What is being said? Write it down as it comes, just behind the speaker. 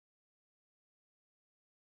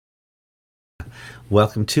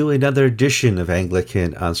Welcome to another edition of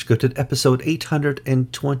Anglican Unscripted, episode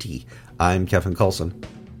 820. I'm Kevin Coulson.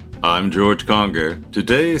 I'm George Conger.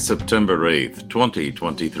 Today is September 8th,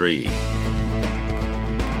 2023.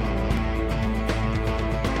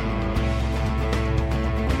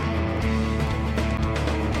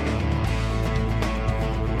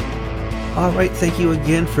 All right, thank you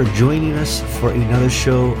again for joining us for another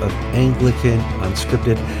show of Anglican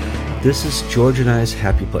Unscripted. This is George and I's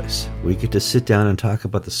happy place. We get to sit down and talk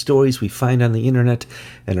about the stories we find on the internet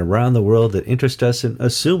and around the world that interest us, and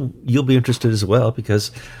assume you'll be interested as well, because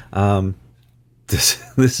this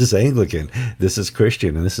is Anglican, this is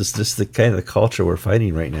Christian, and this is just the kind of culture we're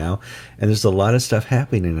fighting right now. And there's a lot of stuff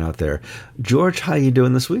happening out there. George, how you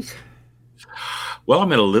doing this week? Well,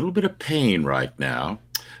 I'm in a little bit of pain right now.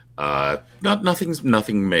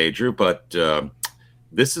 Nothing major, but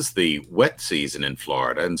this is the wet season in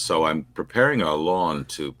Florida, and so I'm preparing our lawn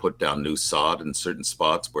to put down new sod in certain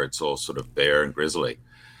spots where it's all sort of bare and grizzly.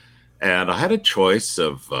 And I had a choice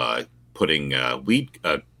of putting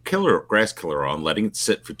grass killer on, letting it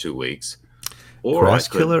sit for 2 weeks. Or grass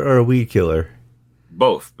killer or a weed killer?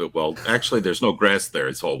 Both. But, well, actually, there's no grass there.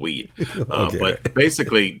 It's all weed. Okay. But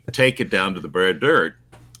basically, take it down to the bare dirt,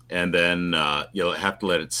 and then you'll have to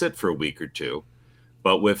let it sit for a week or two.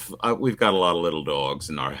 But we've got a lot of little dogs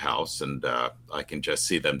in our house, and I can just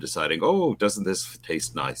see them deciding, oh, doesn't this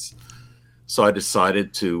taste nice? So I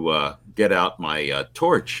decided to get out my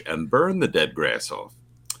torch and burn the dead grass off.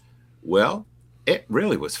 Well, it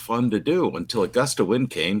really was fun to do until a gust of wind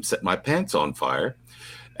came, set my pants on fire,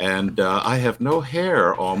 and I have no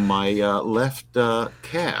hair on my left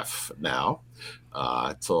calf now.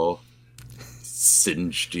 It's all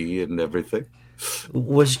singedy and everything.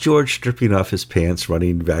 Was George stripping off his pants,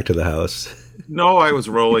 running back to the house? No, I was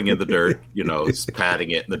rolling in the dirt, patting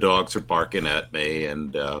it, and the dogs were barking at me,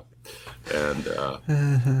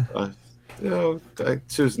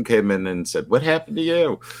 Susan came in and said, "What happened to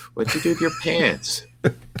you? What'd you do to your pants?"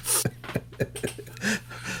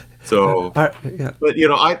 So, yeah. But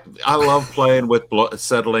I love playing with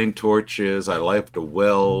acetylene torches. I love to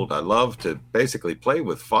weld. I love to basically play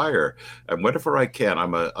with fire, and whenever I can,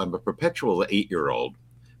 I'm a perpetual 8-year-old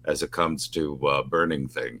as it comes to burning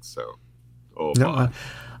things. So,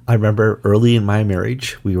 I remember early in my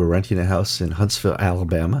marriage, we were renting a house in Huntsville,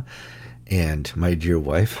 Alabama, and my dear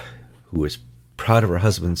wife, who was proud of her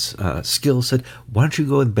husband's skills, said, "Why don't you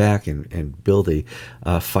go back and build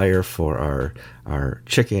a fire for our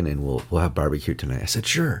chicken, and we'll have barbecue tonight?" I said,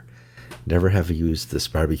 "Sure." Never have used this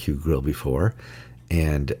barbecue grill before,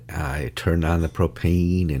 and I turned on the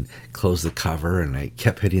propane and closed the cover, and I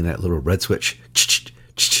kept hitting that little red switch.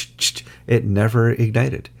 It never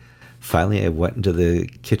ignited. Finally, I went into the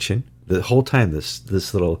kitchen. The whole time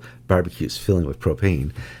this little barbecue is filling with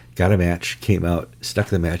propane. Got a match, came out, stuck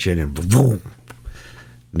the match in, and boom.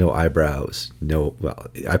 No eyebrows,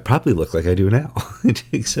 I probably look like I do now,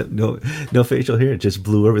 except no facial hair. It just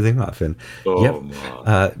blew everything off. And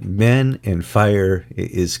men and fire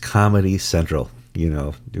is comedy central.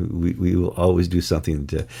 We will always do something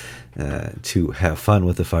to have fun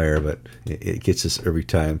with the fire, but it gets us every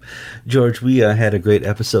time. George, we had a great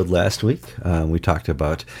episode last week. We talked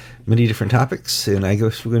about many different topics, and I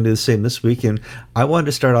guess we're going to do the same this week. And I wanted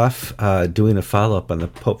to start off doing a follow-up on the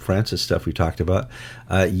Pope Francis stuff we talked about.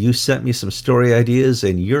 You sent me some story ideas,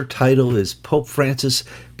 and your title is Pope Francis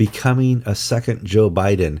Becoming a Second Joe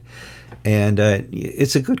Biden. And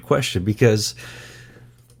it's a good question, because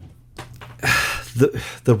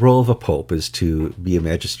the role of a pope is to be a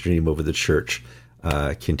magisterium over the church,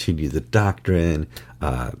 continue the doctrine,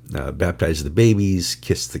 baptize the babies,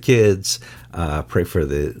 kiss the kids, pray for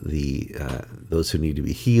those who need to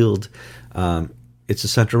be healed. It's a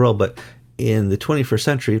central role, but in the 21st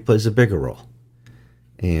century, it plays a bigger role.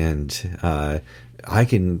 And I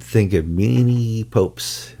can think of many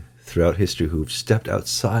popes throughout history who've stepped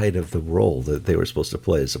outside of the role that they were supposed to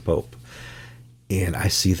play as a pope. And I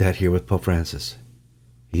see that here with Pope Francis.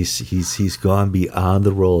 He's gone beyond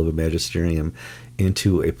the role of a magisterium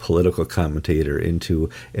into a political commentator, into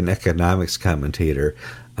an economics commentator,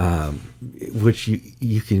 which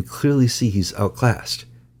you can clearly see he's outclassed.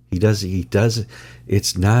 He does.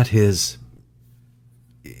 It's not his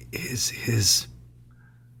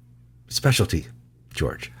specialty,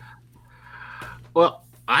 George. Well,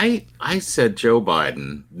 I said Joe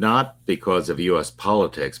Biden, not because of U.S.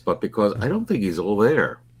 politics, but because I don't think he's all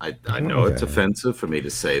there. I know it's offensive for me to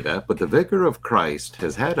say that, but the Vicar of Christ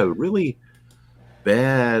has had a really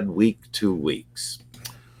bad 2 weeks.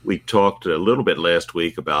 We talked a little bit last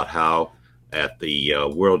week about how at the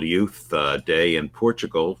World Youth Day in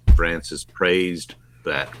Portugal, Francis praised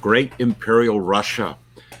that great imperial Russia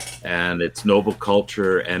and its noble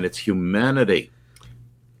culture and its humanity.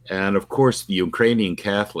 And of course, the Ukrainian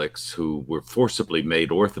Catholics, who were forcibly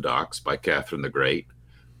made Orthodox by Catherine the Great,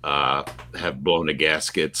 have blown a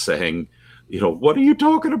gasket saying, what are you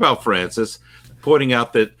talking about, Francis? Pointing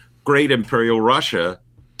out that great imperial Russia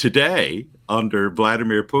today, under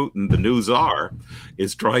Vladimir Putin, the new czar,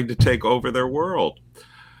 is trying to take over their world.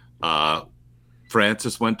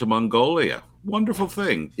 Francis went to Mongolia. Wonderful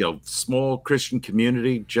thing. Small Christian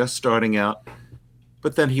community just starting out.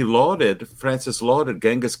 But then Francis lauded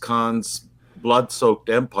Genghis Khan's blood-soaked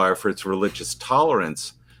empire for its religious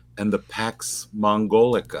tolerance and the Pax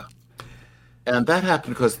Mongolica. And that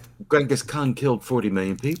happened because Genghis Khan killed 40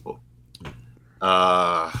 million people.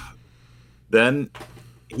 Then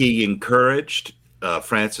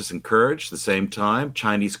Francis encouraged, at the same time,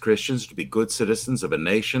 Chinese Christians to be good citizens of a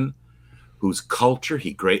nation whose culture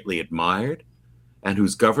he greatly admired and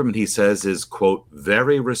whose government, he says, is, quote,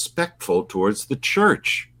 very respectful towards the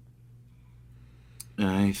church.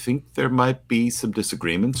 I think there might be some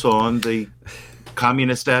disagreements on the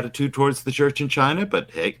communist attitude towards the church in China,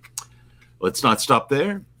 but hey, let's not stop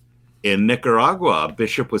there. In Nicaragua, a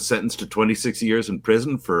bishop was sentenced to 26 years in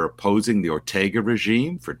prison for opposing the Ortega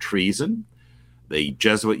regime for treason. The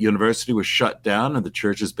Jesuit university was shut down and the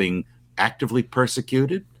church is being actively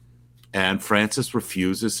persecuted, and Francis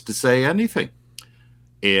refuses to say anything.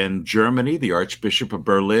 In Germany, the Archbishop of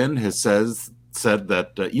Berlin has said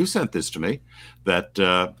that, you sent this to me,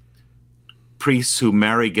 that priests who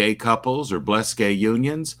marry gay couples or bless gay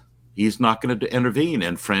unions, he's not going to intervene,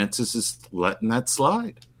 and Francis is letting that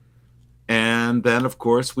slide. And then, of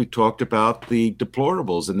course, we talked about the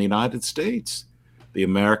deplorables in the United States. The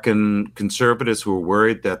American conservatives who are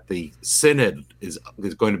worried that the synod is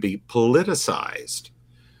going to be politicized,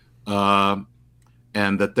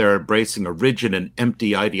 and that they're embracing a rigid and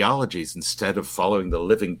empty ideologies instead of following the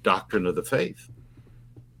living doctrine of the faith.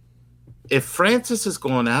 If Francis has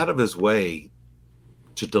gone out of his way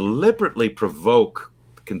to deliberately provoke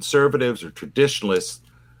conservatives or traditionalists,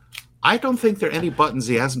 I don't think there are any buttons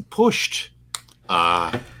he hasn't pushed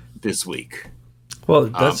this week. Well,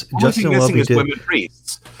 that's just the only thing missing is women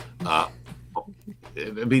priests.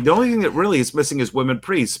 The only thing that really is missing is women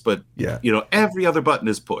priests, but every other button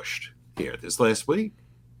is pushed here this last week.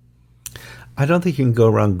 I don't think you can go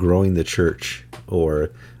around growing the church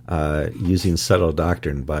or using subtle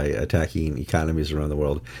doctrine by attacking economies around the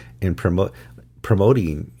world and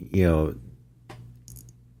promoting,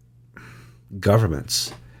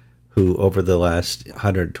 governments who over the last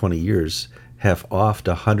 120 years have offed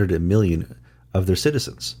 100 million of their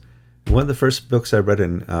citizens. One of the first books I read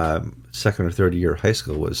in second or third year of high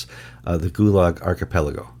school was the Gulag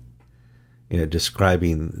Archipelago,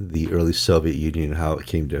 describing the early Soviet Union and how it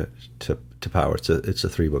came to power. It's a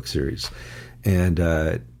 3-book series, and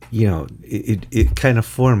it kind of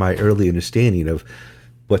formed my early understanding of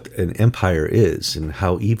what an empire is and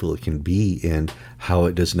how evil it can be, and how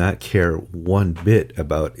it does not care one bit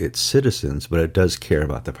about its citizens, but it does care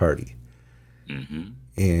about the party. Mm-hmm.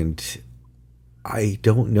 And I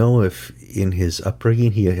don't know if in his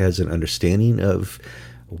upbringing he has an understanding of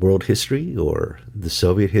world history or the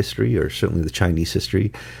Soviet history or certainly the Chinese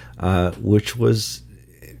history, which was,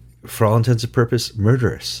 for all intents and purposes,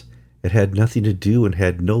 murderous. It had nothing to do and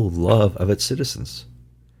had no love of its citizens.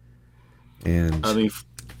 And I mean,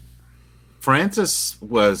 Francis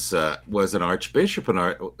was an archbishop,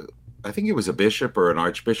 I think he was a bishop or an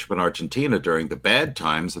archbishop in Argentina during the bad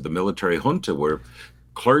times of the military junta, where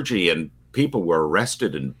clergy and people were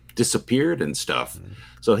arrested and disappeared and stuff. Mm.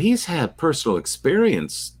 So he's had personal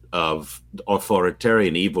experience of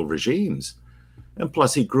authoritarian evil regimes. And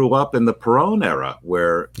plus he grew up in the Perón era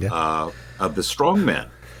where of the strongmen.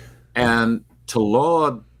 And to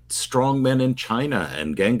laud strongmen in China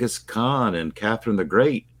and Genghis Khan and Catherine the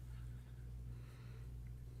Great,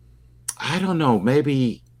 I don't know,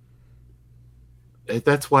 maybe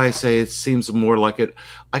that's why I say it seems more like it.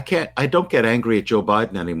 I don't get angry at Joe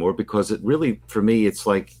Biden anymore, because it really, for me, it's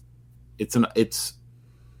like, he's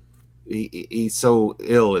so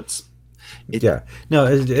ill. And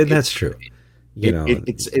that's true.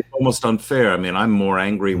 It's almost unfair. I mean, I'm more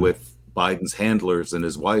angry with Biden's handlers and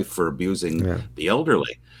his wife for abusing the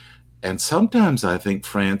elderly. And sometimes I think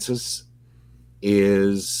Francis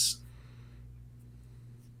is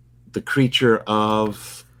the creature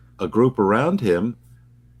of a group around him.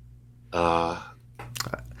 I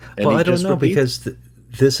don't know, because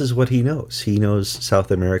this is what he knows. He knows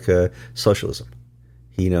South America socialism.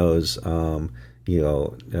 He knows,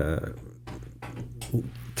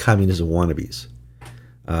 communism wannabes.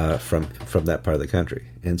 from that part of the country.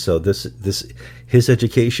 And so this his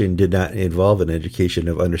education did not involve an education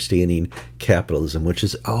of understanding capitalism, which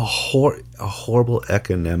is a horrible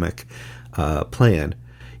economic plan.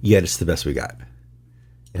 Yet it's the best we got.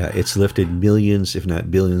 It's lifted millions, if not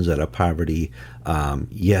billions, out of poverty.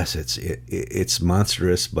 Yes, it's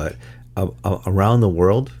monstrous, but around the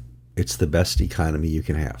world, it's the best economy you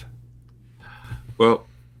can have. Well,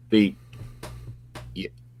 the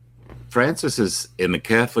Francis is, in the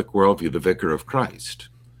Catholic worldview, the vicar of Christ.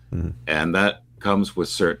 Mm-hmm. And that comes with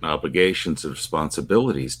certain obligations and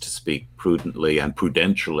responsibilities to speak prudently and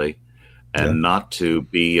prudentially and not to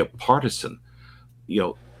be a partisan.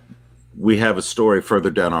 We have a story further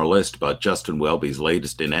down our list about Justin Welby's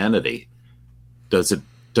latest inanity. Does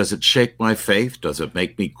it shake my faith? Does it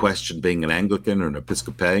make me question being an Anglican or an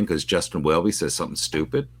Episcopalian because Justin Welby says something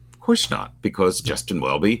stupid? Of course not, because Justin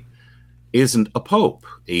Welby isn't a pope.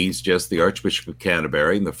 He's just the Archbishop of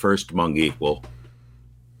Canterbury and the first among equal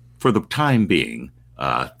for the time being.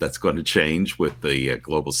 That's going to change with the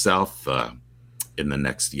Global South in the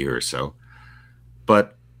next year or so.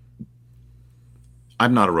 But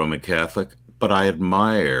I'm not a Roman Catholic, but I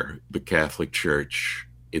admire the Catholic Church,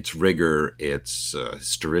 its rigor, its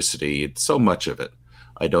historicity, it's so much of it.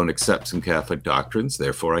 I don't accept some Catholic doctrines,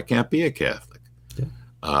 therefore I can't be a Catholic.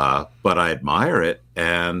 Yeah. But I admire it,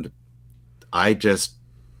 and I just,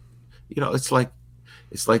 it's like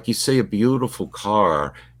you see a beautiful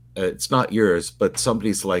car. It's not yours, but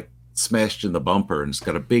somebody's like smashed in the bumper and it's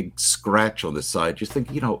got a big scratch on the side. You think,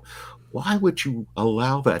 why would you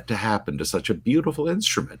allow that to happen to such a beautiful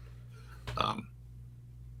instrument?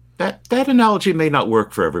 That analogy may not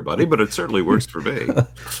work for everybody, but it certainly works for me.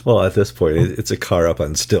 Well, at this point, it's a car up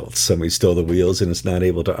on stilts. Somebody stole the wheels and it's not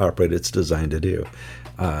able to operate it's designed to do.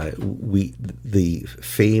 The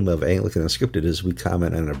fame of Anglican Unscripted is we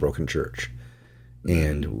comment on a broken church.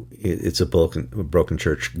 And it's a broken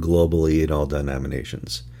church globally in all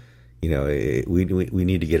denominations. We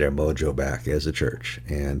need to get our mojo back as a church,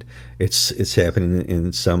 and it's happening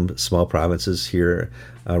in some small provinces here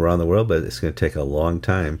around the world, but it's going to take a long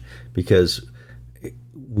time because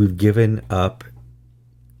we've given up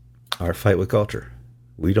our fight with culture.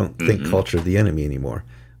 We don't think culture is the enemy anymore.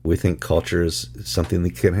 We think culture is something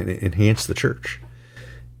that can enhance the church,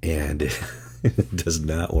 and it does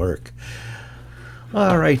not work.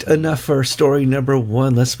 All right, enough for story number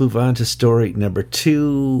 1. Let's move on to story number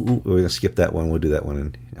 2. We're going to skip that one. We'll do that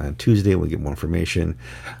one on Tuesday. We'll get more information.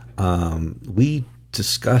 We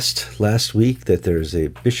discussed last week that there's a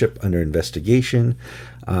bishop under investigation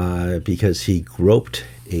because he groped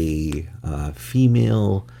a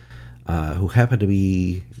female who happened to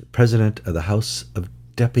be president of the House of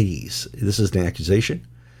Deputies. This is an accusation.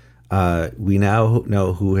 We now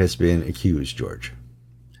know who has been accused, George.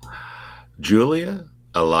 Julia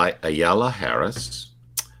Ayala Harris,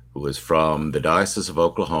 who is from the Diocese of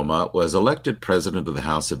Oklahoma, was elected president of the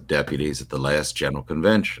House of Deputies at the last General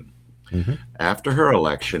Convention. Mm-hmm. After her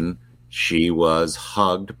election, she was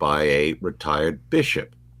hugged by a retired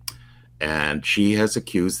bishop, and she has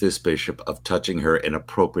accused this bishop of touching her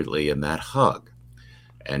inappropriately in that hug.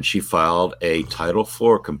 And she filed a Title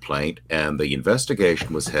IV complaint, and the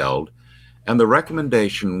investigation was held, and the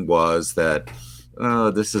recommendation was that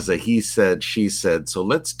this is a he said, she said, so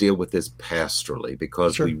let's deal with this pastorally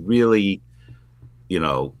because we really,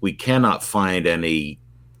 we cannot find any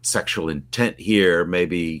sexual intent here.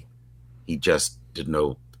 Maybe he just didn't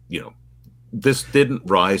know, this didn't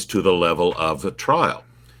rise to the level of a trial.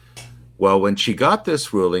 Well, when she got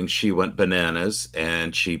this ruling, she went bananas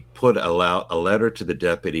and she put a letter to the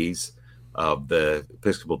deputies of the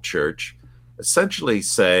Episcopal Church, essentially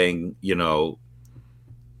saying,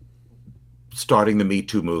 starting the Me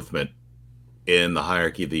Too movement in the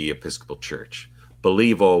hierarchy of the Episcopal Church.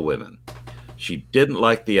 Believe all women. She didn't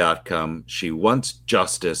like the outcome. She wants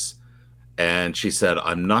justice. And she said,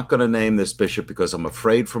 I'm not going to name this bishop because I'm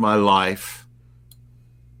afraid for my life,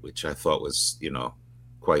 which I thought was,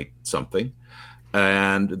 quite something.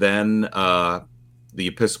 And then the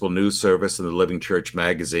Episcopal News Service and the Living Church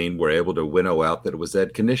magazine were able to winnow out that it was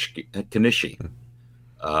Ed Kanishi,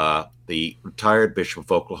 the retired bishop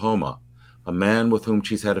of Oklahoma, a man with whom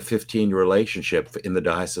she's had a 15-year relationship in the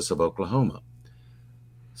Diocese of Oklahoma.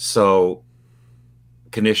 So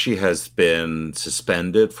Kanishi has been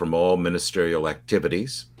suspended from all ministerial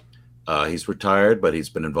activities. He's retired, but he's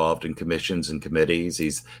been involved in commissions and committees.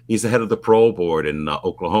 He's the head of the parole board in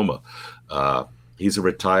Oklahoma. He's a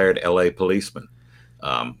retired LA policeman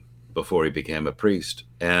before he became a priest.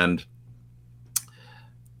 And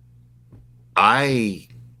then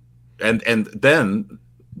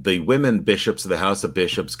the women bishops of the House of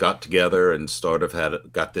Bishops got together and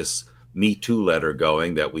got this Me Too letter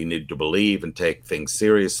going that we need to believe and take things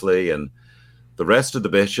seriously. And the rest of the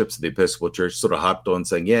bishops of the Episcopal Church sort of hopped on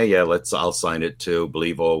saying, yeah, I'll sign it too.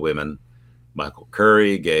 Believe all women. Michael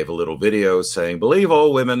Curry gave a little video saying, believe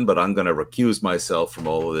all women, but I'm going to recuse myself from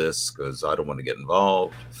all of this because I don't want to get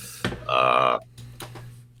involved.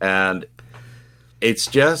 And it's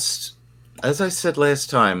just, as I said last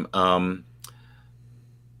time,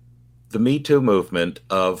 the Me Too movement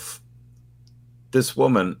of this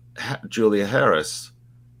woman, Julia Harris,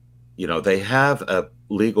 they have a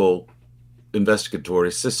legal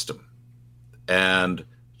investigatory system. And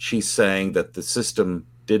she's saying that the system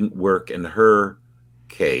didn't work in her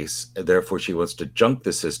case, and therefore she wants to junk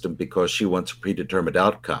the system because she wants a predetermined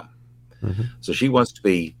outcome. Mm-hmm. So she wants to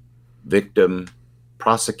be victim,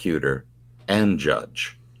 prosecutor, and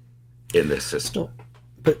judge in this system.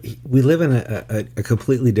 But we live in a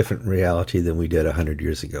completely different reality than we did 100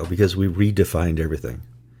 years ago because we redefined everything.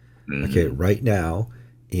 Mm-hmm. Okay, right now,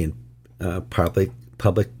 in public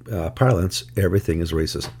parlance, everything is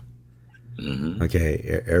racism. Mm-hmm.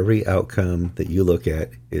 Okay, every outcome that you look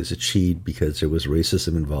at is achieved because there was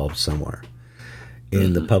racism involved somewhere.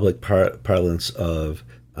 In the public parlance of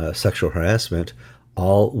sexual harassment,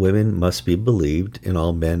 all women must be believed and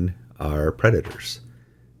all men are predators.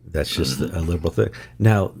 That's just a liberal thing.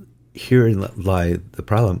 Now, herein lie the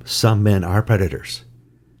problem. Some men are predators.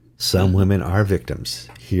 Some women are victims.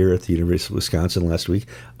 Here at the University of Wisconsin last week,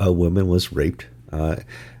 a woman was raped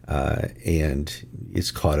and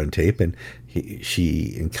it's caught on tape, and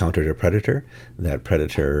she encountered a predator. That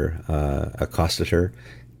predator accosted her,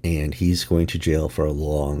 and he's going to jail for a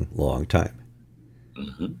long, long time.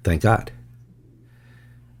 Mm-hmm. Thank God.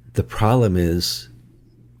 The problem is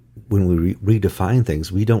when we redefine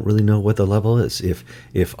things, we don't really know what the level is.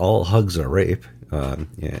 If all hugs are rape, and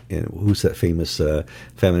who's that famous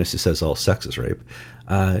feminist who says all sex is rape?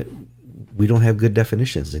 We don't have good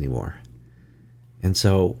definitions anymore. And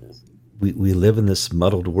so we live in this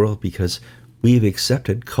muddled world because we've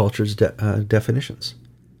accepted culture's definitions.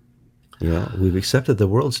 We've accepted the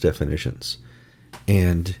world's definitions.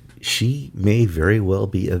 And she may very well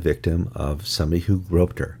be a victim of somebody who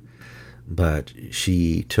groped her. But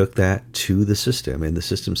she took that to the system, and the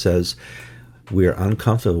system says we're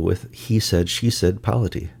uncomfortable with he said, she said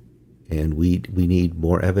polity, and we need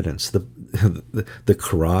more evidence. The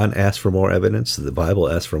Quran asks for more evidence. The Bible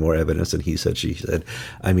asks for more evidence than he said, she said.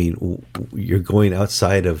 I mean, you're going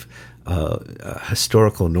outside of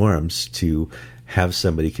historical norms to have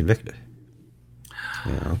somebody convicted.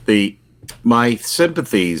 My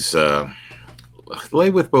sympathies lay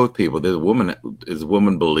with both people. The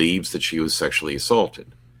woman believes that she was sexually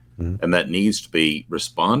assaulted, and that needs to be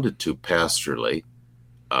responded to pastorally,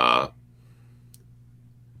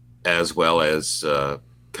 as well as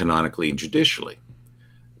canonically and judicially.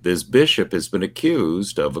 This bishop has been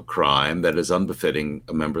accused of a crime that is unbefitting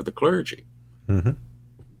a member of the clergy. Mm-hmm.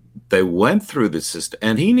 They went through the system,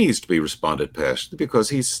 and he needs to be responded pastorally because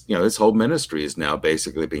his whole ministry is now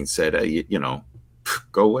basically being said,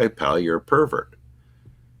 go away, pal, you're a pervert.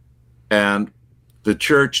 And the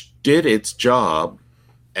church did its job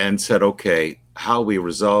and said, okay, how we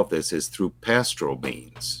resolve this is through pastoral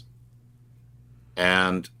means.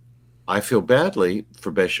 And I feel badly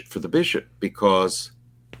for the bishop because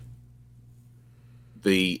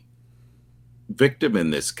the victim in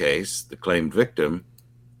this case, the claimed victim,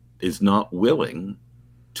 is not willing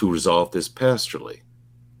to resolve this pastorally.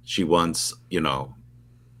 She wants, to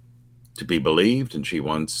be believed, and she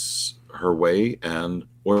wants her way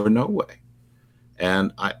or no way.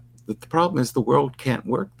 And the problem is the world can't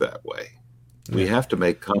work that way. Yeah. We have to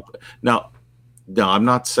make now, I'm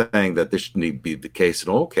not saying that this should be the case in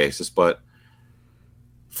all cases, but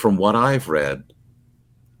from what I've read,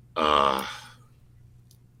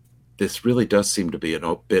 this really does seem to be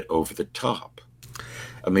a bit over the top.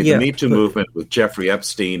 I mean, the Me Too movement with Jeffrey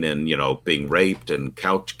Epstein and, being raped and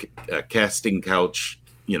casting couch,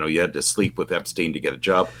 you had to sleep with Epstein to get a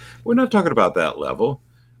job. We're not talking about that level.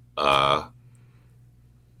 But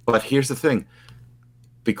here's the thing.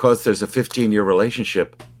 Because there's a 15-year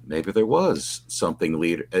relationship, maybe there was something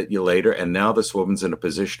later, and now this woman's in a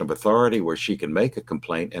position of authority where she can make a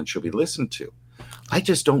complaint and she'll be listened to. I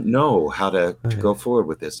just don't know how to go forward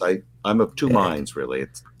with this. I'm of two minds, really.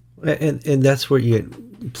 And that's where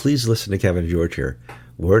please listen to Kevin George here.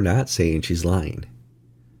 We're not saying she's lying.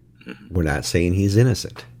 We're not saying he's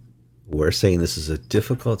innocent. We're saying this is a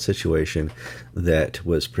difficult situation that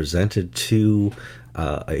was presented to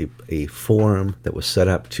a forum that was set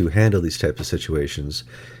up to handle these types of situations.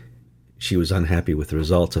 She was unhappy with the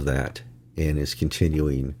results of that, and is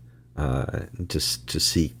continuing to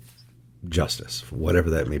seek justice,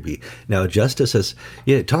 whatever that may be. Now, justice has,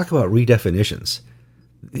 talk about redefinitions.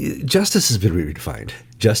 Justice has been redefined.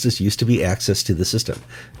 Justice used to be access to the system.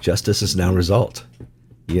 Justice is now result,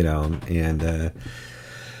 and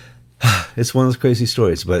it's one of those crazy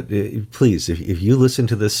stories. But please, if you listen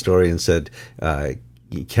to this story and said,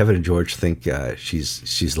 Kevin and George think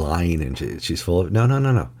she's lying and she's full of,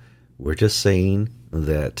 no. We're just saying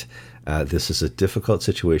that this is a difficult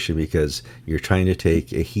situation because you're trying to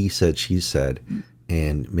take a he said, she said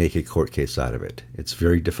and make a court case out of it. It's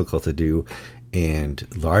very difficult to do. And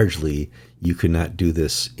largely, you could not do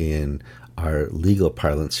this in our legal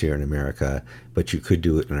parlance here in America, but you could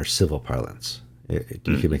do it in our civil parlance.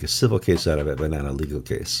 You can make a civil case out of it, but not a legal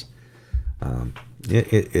case.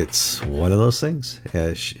 It's one of those things.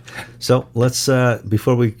 So let's,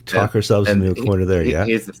 before we talk ourselves into a corner there,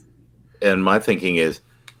 and my thinking is,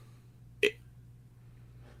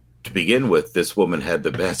 to begin with, this woman had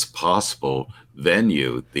the best possible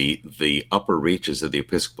venue. The upper reaches of the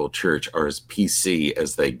Episcopal Church are as PC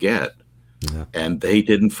as they get. Yeah. And they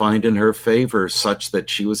didn't find in her favor such that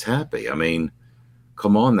she was happy. I mean,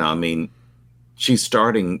 come on now. I mean, she's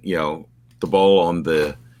starting, the ball on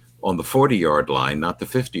the 40-yard line, not the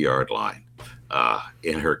 50-yard line,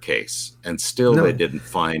 in her case. And still they didn't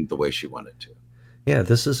find the way she wanted to. Yeah,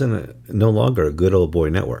 this isn't no longer a good old boy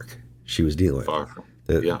network she was dealing with. Far from.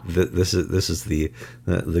 This is the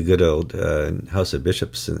good old House of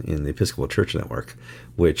Bishops in the Episcopal Church network,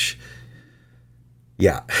 which, she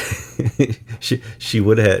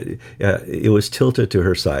would have. It was tilted to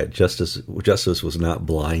her side. Justice was not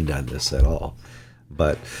blind on this at all.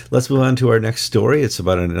 But let's move on to our next story. It's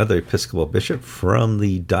about another Episcopal bishop from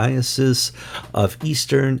the Diocese of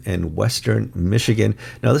Eastern and Western Michigan.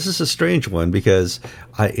 Now, this is a strange one because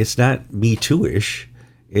it's not Me Too-ish.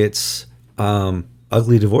 It's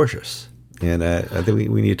ugly divorces. And I think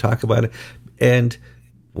we need to talk about it. And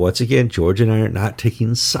once again, George and I are not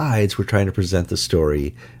taking sides. We're trying to present the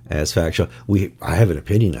story as factual. I have an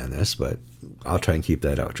opinion on this, but I'll try and keep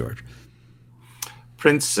that out, George.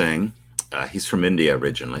 Prince Singh, he's from India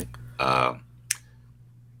originally,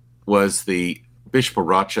 was the Bishop of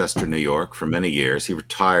Rochester, New York for many years. He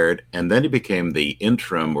retired, and then he became the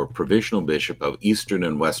interim or provisional bishop of Eastern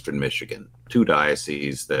and Western Michigan, two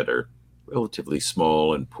dioceses that are relatively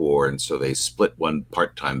small and poor, and so they split one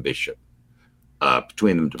part-time bishop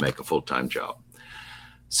between them to make a full-time job.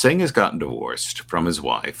 Singh has gotten divorced from his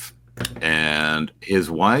wife, and his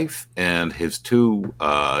wife and his two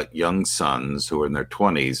young sons, who are in their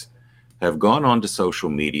 20s, have gone on to social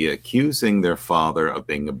media accusing their father of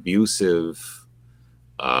being abusive,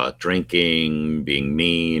 drinking, being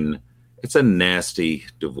mean. It's a nasty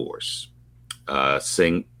divorce.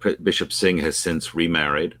 Bishop Singh has since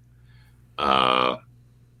remarried.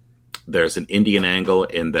 There's an Indian angle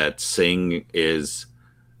in that Singh is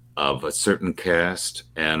of a certain caste,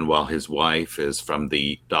 and while his wife is from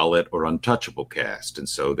the Dalit or untouchable caste. And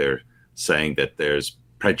so they're saying that there's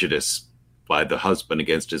prejudice by the husband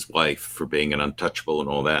against his wife for being an untouchable and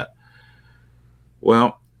all that.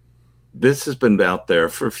 Well, this has been out there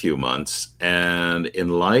for a few months, and in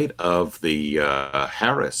light of the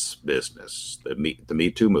Harris business, the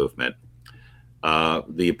Me Too movement,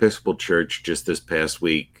 the Episcopal Church just this past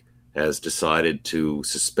week has decided to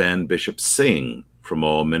suspend Bishop Singh from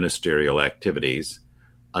all ministerial activities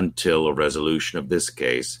until a resolution of this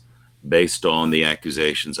case based on the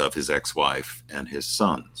accusations of his ex-wife and his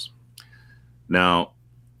sons. Now,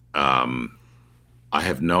 I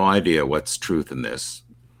have no idea what's truth in this,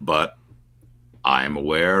 but I'm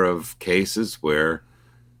aware of cases where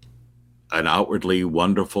an outwardly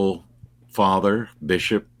wonderful father,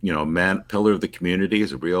 bishop, man, pillar of the community,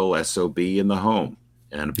 is a real SOB in the home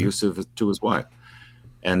and abusive to his wife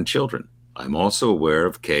and children. I'm also aware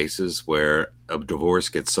of cases where a divorce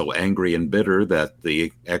gets so angry and bitter that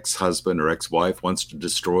the ex-husband or ex-wife wants to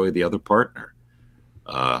destroy the other partner.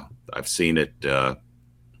 I've seen it,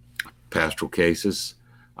 pastoral cases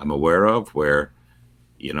I'm aware of where,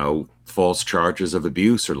 false charges of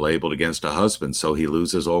abuse are labeled against a husband, so he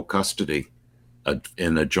loses all custody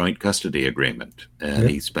in a joint custody agreement. And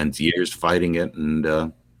he spends years fighting it, and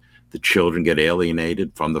the children get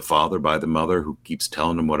alienated from the father by the mother, who keeps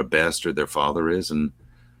telling them what a bastard their father is. And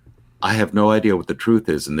I have no idea what the truth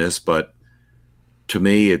is in this, but to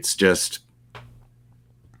me, it just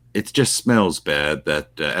smells bad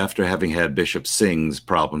that after having had Bishop Singh's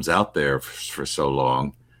problems out there for so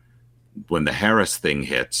long, when the Harris thing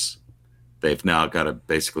hits, they've now got to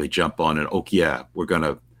basically jump on and, we're going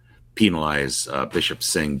to penalize Bishop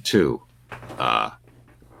Singh too.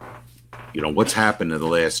 what's happened in the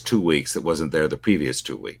last 2 weeks that wasn't there the previous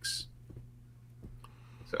 2 weeks.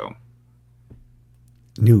 So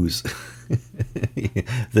news.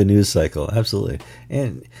 The news cycle, absolutely.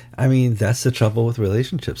 And I mean, that's the trouble with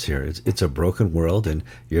relationships here. It's a broken world, and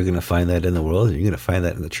you're going to find that in the world, and you're going to find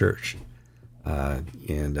that in the church.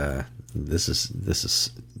 And this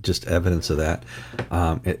is just evidence of that.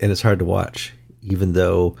 And it's hard to watch, even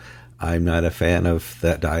though I'm not a fan of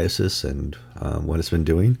that diocese and what it's been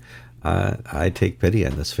doing. I take pity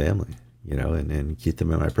on this family, and keep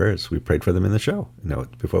them in my prayers. We prayed for them in the show,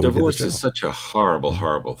 before we did the divorce show. is such a horrible,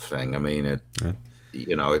 horrible thing. I mean, it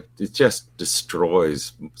just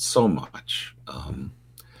destroys so much.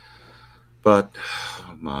 But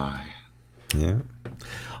oh my. Yeah.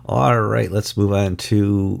 All right, let's move on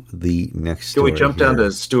to the next story. Can we jump down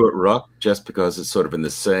to Stuart Ruck just because it's sort of in the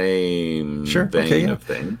same vein of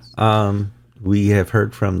things? We have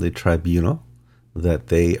heard from the tribunal that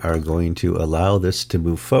they are going to allow this to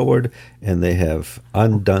move forward, and they have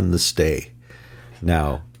undone the stay.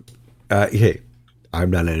 Now, hey, I'm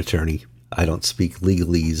not an attorney. I don't speak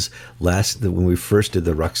legalese. When we first did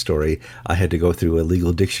the Ruck story, I had to go through a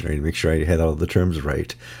legal dictionary to make sure I had all the terms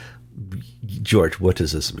right. George, what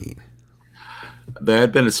does this mean? There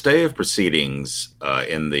had been a stay of proceedings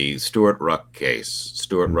in the Stuart Ruck case.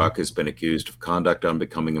 Stuart Ruck has been accused of conduct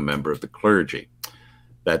unbecoming a member of the clergy.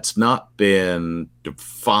 That's not been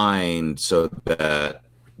defined so that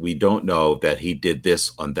we don't know that he did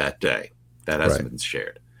this on that day. That hasn't been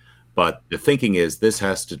shared. But the thinking is this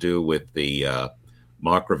has to do with the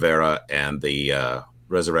Mark Rivera and the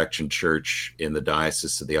Resurrection Church in the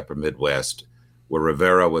Diocese of the Upper Midwest, where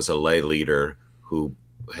Rivera was a lay leader who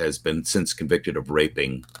has been since convicted of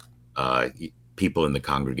raping people in the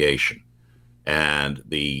congregation. And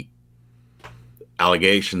the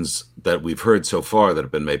allegations that we've heard so far that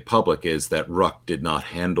have been made public is that Ruck did not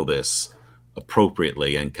handle this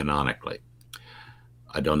appropriately and canonically.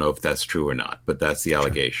 I don't know if that's true or not, but that's the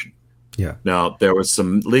allegation. Yeah. Now, there was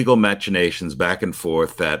some legal machinations back and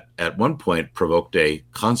forth that at one point provoked a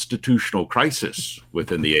constitutional crisis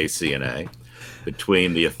within the ACNA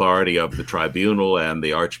between the authority of the tribunal and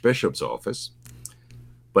the Archbishop's office.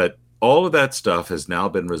 But all of that stuff has now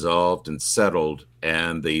been resolved and settled,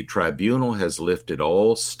 and the tribunal has lifted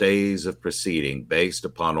all stays of proceeding based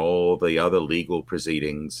upon all the other legal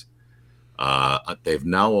proceedings. They've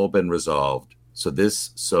now all been resolved. So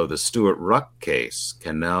the Stuart Ruck case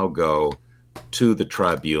can now go to the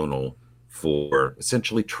tribunal for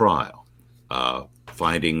essentially trial,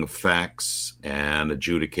 finding facts and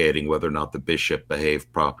adjudicating whether or not the bishop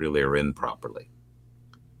behaved properly or improperly.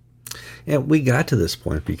 And we got to this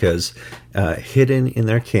point because hidden in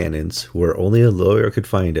their canons, where only a lawyer could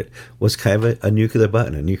find it, was kind of a nuclear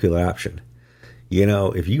button, a nuclear option.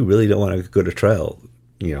 If you really don't want to go to trial,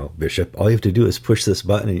 Bishop, all you have to do is push this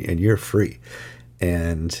button and you're free.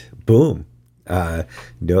 And boom,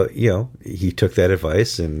 he took that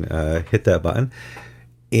advice and hit that button.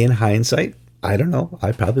 In hindsight, I don't know.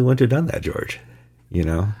 I probably wouldn't have done that, George.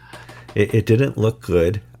 It didn't look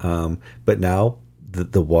good. But now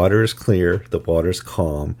the water is clear, the water is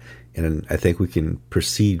calm, and I think we can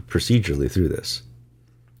proceed procedurally through this.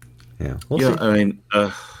 Yeah. We'll see. I mean,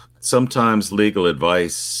 sometimes legal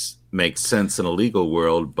advice makes sense in a legal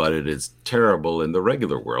world, but it is terrible in the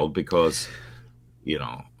regular world because,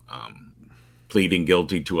 pleading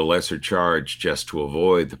guilty to a lesser charge just to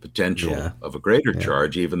avoid the potential of a greater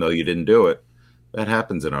charge, even though you didn't do it, that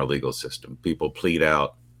happens in our legal system. People plead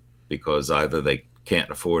out because either they can't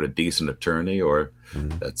afford a decent attorney or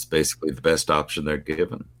that's basically the best option they're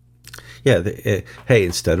given. Yeah. Hey,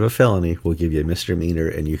 instead of a felony, we'll give you a misdemeanor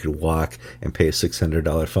and you can walk and pay a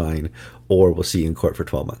 $600 fine, or we'll see you in court for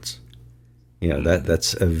 12 months.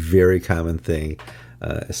 That's a very common thing,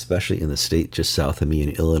 especially in the state just south of me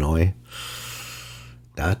in Illinois.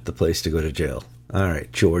 Not the place to go to jail. All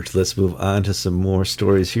right, George, let's move on to some more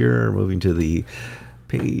stories here. Moving to the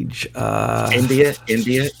page. India.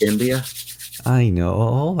 I know.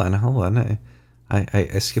 Hold on.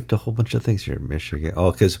 I skipped a whole bunch of things here. Michigan.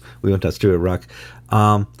 Oh, because we went to Stuart Ruck.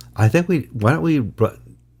 I think why don't we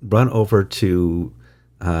run over to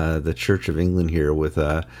the Church of England here with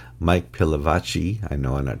Mike Pilavachi. I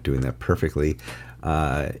know I'm not doing that perfectly.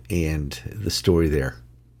 And the story there.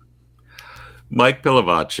 Mike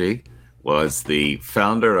Pilavachi was the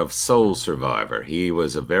founder of Soul Survivor. He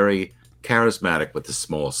was a very charismatic with a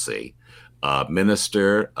small c,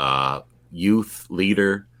 minister, youth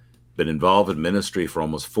leader, been involved in ministry for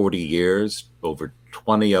almost 40 years. Almost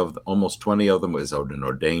 20 of them was an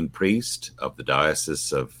ordained priest of the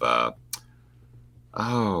Diocese of,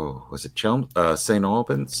 was it St.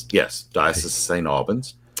 Albans? Yes, Diocese of St.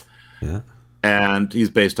 Albans. Yeah. And he's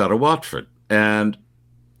based out of Watford. And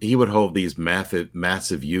he would hold these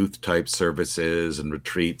massive youth type services and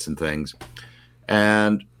retreats and things.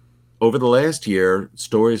 And over the last year,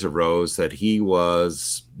 stories arose that he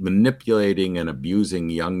was manipulating and abusing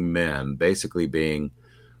young men, basically being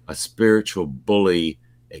a spiritual bully,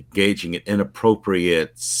 engaging in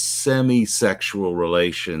inappropriate semi-sexual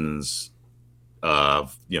relations,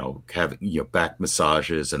 of having back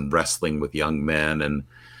massages and wrestling with young men and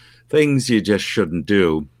things you just shouldn't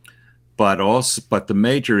do. But the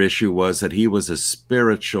major issue was that he was a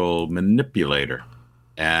spiritual manipulator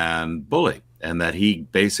and bully, and that he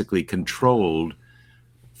basically controlled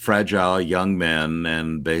fragile young men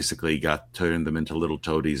and basically turned them into little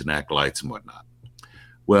toadies and acolytes and whatnot.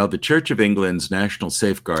 Well, the Church of England's National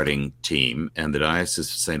Safeguarding Team and the Diocese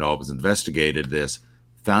of St. Albans investigated this,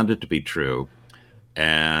 found it to be true,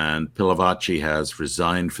 and Pilavachi has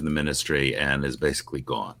resigned from the ministry and is basically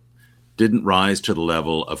gone. Didn't rise to the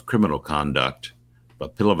level of criminal conduct,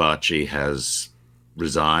 but Pilavachi has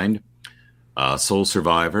resigned. Sole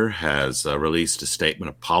Survivor has released a statement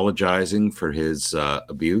apologizing for his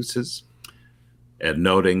abuses and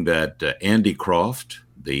noting that Andy Croft,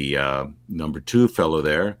 the number 2 fellow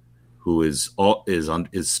there, who is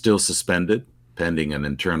still suspended pending an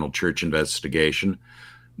internal church investigation,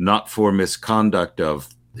 not for misconduct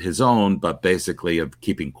of his own, but basically of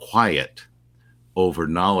keeping quiet over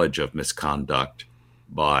knowledge of misconduct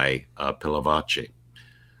by Pilavachi.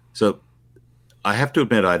 So I have to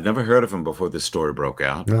admit, I'd never heard of him before this story broke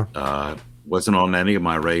out. Yeah. Wasn't on any of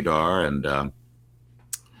my radar,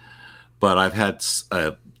 but I've had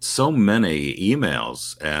so many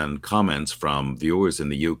emails and comments from viewers in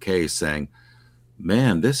the UK saying,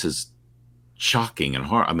 "Man, this is shocking and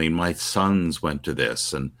hard." I mean, my sons went to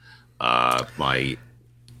this, and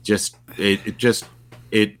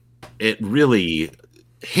it really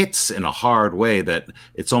hits in a hard way that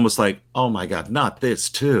it's almost like, oh my God, not this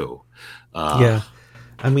too. Yeah.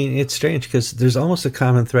 I mean, it's strange because there's almost a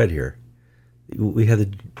common thread here. We had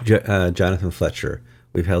the Jonathan Fletcher.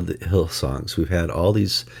 We've had the Hillsongs. We've had all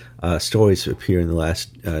these stories appear in the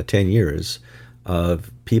last 10 years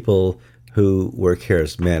of people who were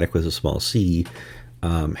charismatic with a small c,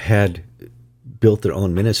 had built their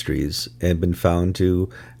own ministries and been found to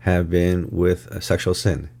have been with a sexual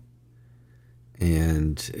sin.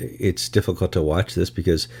 And it's difficult to watch this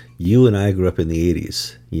because you and I grew up in the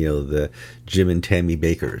 80s, the Jim and Tammy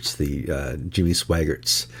Bakers, the Jimmy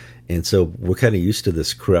Swaggarts. And so we're kind of used to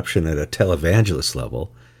this corruption at a televangelist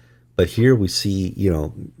level. But here we see,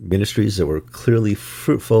 ministries that were clearly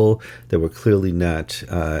fruitful, that were clearly not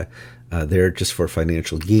there just for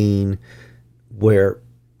financial gain, where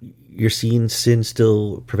you're seeing sin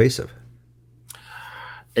still pervasive.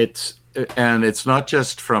 It's not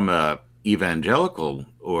just from a evangelical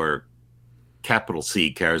or capital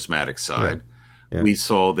C charismatic side. Yeah. Yeah. We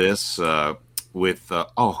saw this with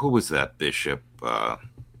who was that bishop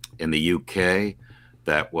in the UK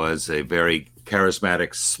that was a very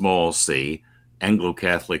charismatic small c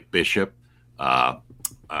Anglo-Catholic bishop,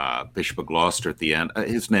 Bishop of Gloucester at the end.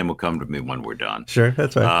 His name will come to me when we're done. Sure,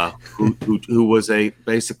 that's right. Who was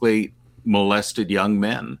basically molested young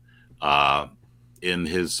men in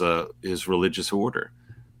his religious order.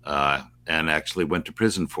 And actually went to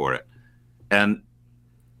prison for it. And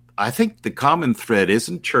I think the common thread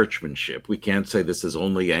isn't churchmanship. We can't say this is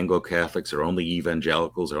only Anglo-Catholics or only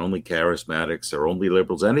evangelicals or only charismatics or only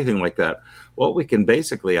liberals, anything like that. What we can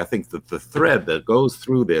basically, I think that the thread that goes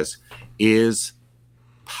through this is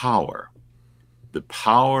power. The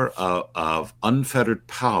power of unfettered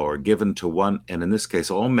power given to one, and in this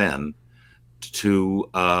case, all men,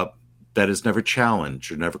 that is never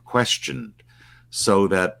challenged or never questioned. So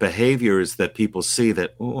that behaviors that people see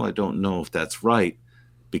that, I don't know if that's right,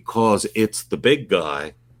 because it's the big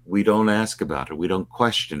guy, we don't ask about it, we don't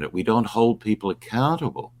question it, we don't hold people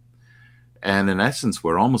accountable. And in essence,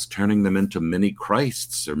 we're almost turning them into mini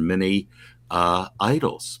Christs or mini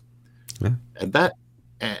idols. Yeah.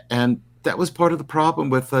 And that was part of the problem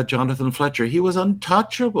with Jonathan Fletcher. He was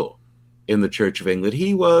untouchable in the Church of England.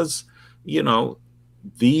 He was, the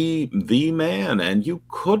man, and you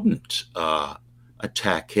couldn't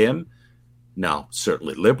attack him. Now,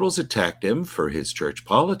 certainly liberals attacked him for his church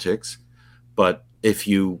politics, but if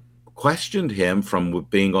you questioned him from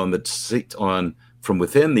being on the seat from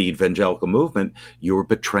within the evangelical movement, you were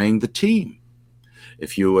betraying the team.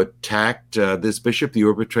 If you attacked this bishop, you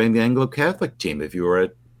were betraying the Anglo-Catholic team. If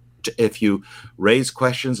you raise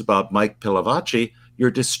questions about Mike Pilavachi,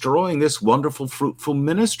 you're destroying this wonderful, fruitful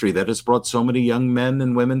ministry that has brought so many young men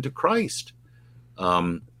and women to Christ.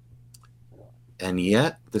 And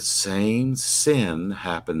yet the same sin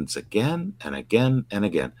happens again and again and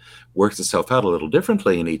again. Works itself out a little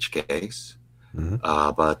differently in each case. Mm-hmm.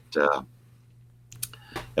 But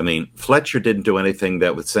I mean, Fletcher didn't do anything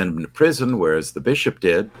that would send him to prison, whereas the bishop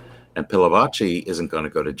did. And Pilavachi isn't going to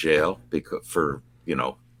go to jail for,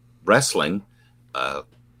 wrestling.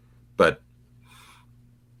 But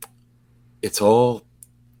it's all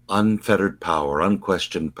unfettered power,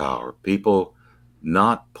 unquestioned power. People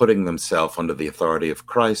not putting themselves under the authority of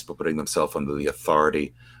Christ, but putting themselves under the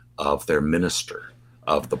authority of their minister,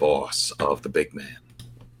 of the boss, of the big man.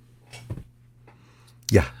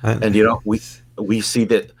 Yeah. And, we see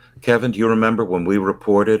that, Kevin, do you remember when we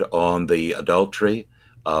reported on the adultery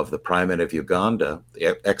of the primate of Uganda,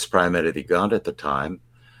 the ex-primate of Uganda at the time,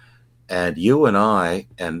 and you and I,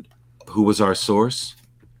 and who was our source?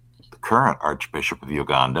 The current Archbishop of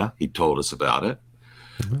Uganda. He told us about it.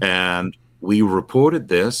 Mm-hmm. And we reported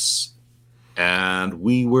this, and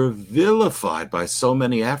we were vilified by so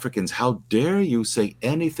many Africans. How dare you say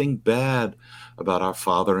anything bad about our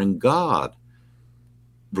Father and God?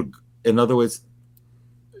 In other words,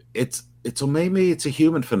 maybe it's a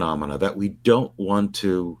human phenomena that we don't want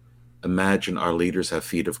to imagine our leaders have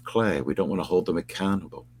feet of clay. We don't want to hold them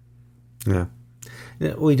accountable. Yeah.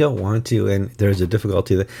 We don't want to, and there's a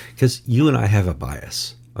difficulty that because you and I have a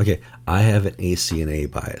bias. Okay, I have an ACNA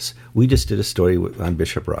bias. We just did a story on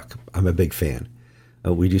Bishop Ruck. I'm a big fan.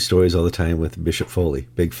 We do stories all the time with Bishop Foley,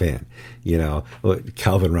 big fan.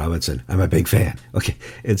 Calvin Robinson, I'm a big fan. Okay,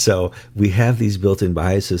 and so we have these built-in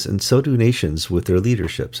biases, and so do nations with their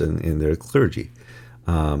leaderships and their clergy.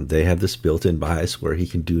 They have this built-in bias where he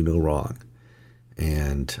can do no wrong.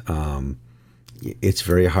 And it's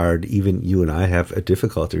very hard. Even you and I have a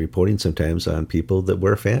difficulty reporting sometimes on people that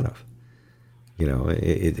we're a fan of.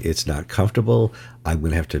 It's not comfortable. I'm going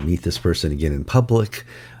to have to meet this person again in public.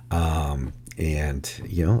 That's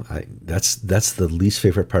the least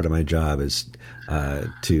favorite part of my job is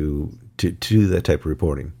to do that type of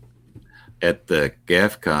reporting. At the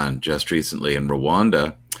GAFCON just recently in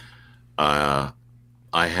Rwanda, I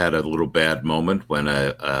had a little bad moment when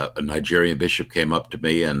a Nigerian bishop came up to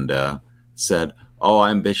me and said, "Oh,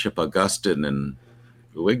 I'm Bishop Augustine in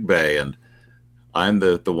Wigbe, and I'm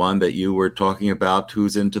the one that you were talking about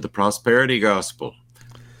who's into the prosperity gospel."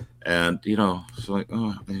 And, it's like,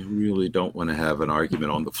 I really don't want to have an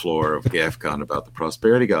argument on the floor of GAFCON about the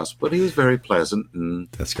prosperity gospel. But he was very pleasant. And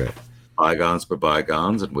that's great. Bygones were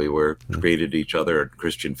bygones, and we were treated each other at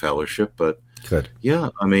Christian fellowship. But, good. Yeah,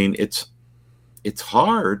 I mean, it's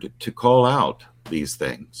hard to call out these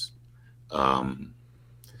things.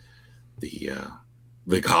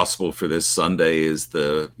 The gospel for this Sunday is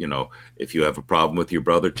if you have a problem with your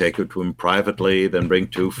brother, take it to him privately, then bring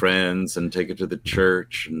 2 friends and take it to the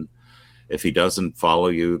church. And if he doesn't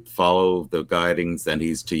follow the guidings, then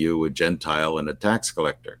he's to you a Gentile and a tax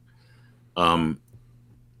collector.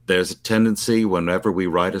 There's a tendency whenever we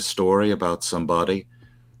write a story about somebody,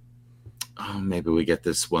 maybe we get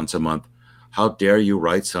this once a month. How dare you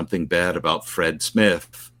write something bad about Fred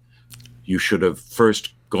Smith? You should have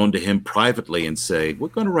first gone to him privately and say, we're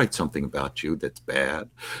going to write something about you that's bad.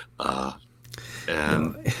 But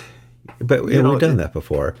we've done that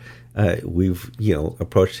before. We've,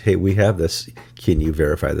 approached, hey, we have this. Can you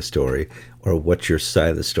verify the story? Or what's your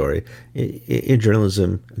side of the story? In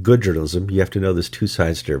journalism, good journalism, you have to know there's 2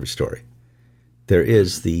 sides to every story. There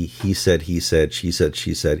is the he said, she said, he said,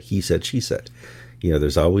 she said.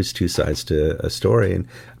 There's always 2 sides to a story, and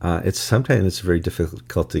sometimes it's very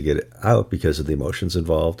difficult to get it out because of the emotions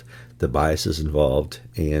involved, the biases involved,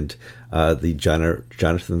 and the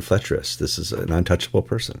Jonathan Fletcherist. This is an untouchable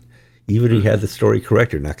person. Even if you have the story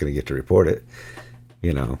correct, you're not going to get to report it.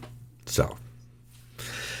 So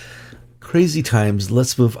crazy times.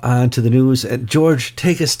 Let's move on to the news. And George,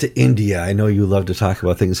 take us to India. I know you love to talk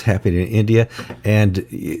about things happening in India, and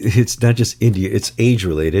it's not just India; it's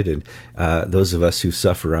age-related. And those of us who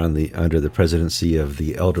suffer under the presidency of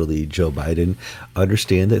the elderly Joe Biden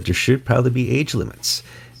understand that there should probably be age limits,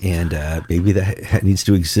 and maybe that needs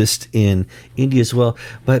to exist in India as well.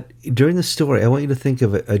 But during the story, I want you to think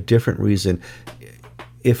of a different reason.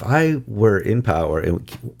 If I were in power and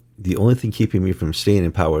the only thing keeping me from staying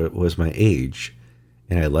in power was my age,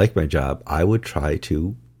 and I like my job, I would try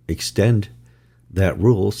to extend that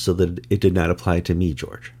rule so that it did not apply to me,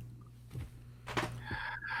 George.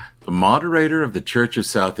 The moderator of the Church of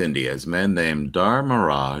South India is a man named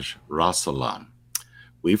Dharmaraj Rasalam.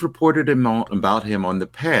 We've reported about him on the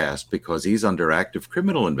past because he's under active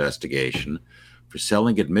criminal investigation for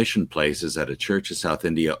selling admission places at a Church of South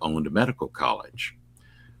India-owned medical college.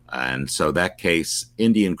 And so that case,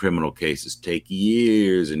 Indian criminal cases take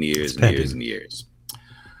years and years and years and years.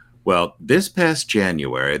 Well, this past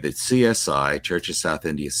January, the CSI, Church of South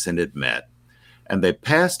India Synod, met, and they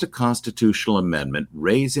passed a constitutional amendment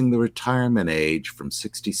raising the retirement age from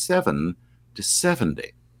 67 to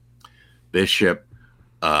 70. Bishop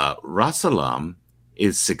Rasalam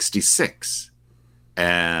is 66,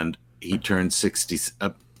 and he turned 60.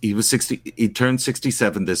 He turned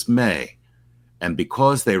 67 this May. And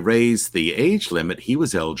because they raised the age limit, he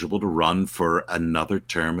was eligible to run for another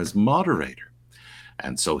term as moderator.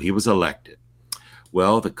 And so he was elected.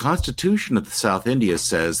 Well, the Constitution of the South India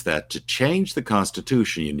says that to change the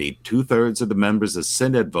Constitution, you need 2/3 of the members of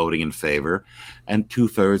Synod voting in favor and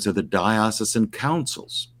 2/3 of the diocesan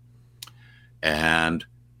councils. And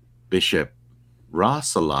Bishop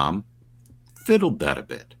Rasalam fiddled that a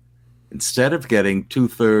bit. Instead of getting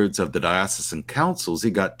 2/3 of the diocesan councils, he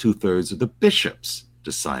got 2/3 of the bishops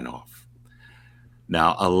to sign off.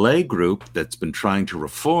 Now, a lay group that's been trying to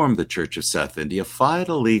reform the Church of South India filed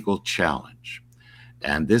a legal challenge.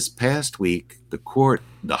 And this past week, the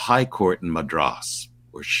High Court in Madras,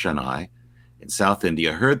 or Chennai, in South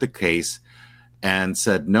India, heard the case and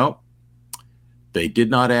said, no, they did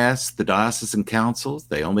not ask the diocesan councils.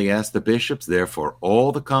 They only asked the bishops. Therefore,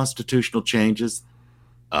 all the constitutional changes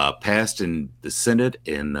passed in the Synod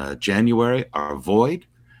in January are void,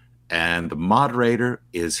 and the moderator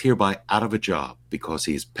is hereby out of a job because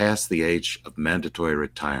he's past the age of mandatory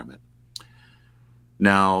retirement.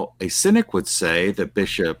 Now, a cynic would say that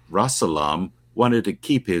Bishop Rasalam wanted to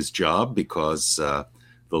keep his job because the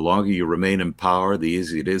longer you remain in power, the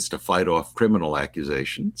easier it is to fight off criminal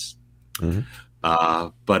accusations. Mm-hmm.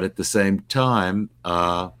 But at the same time,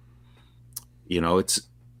 it's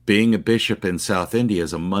being a bishop in South India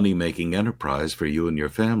is a money-making enterprise for you and your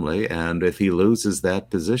family. And if he loses that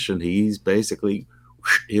position, he's basically,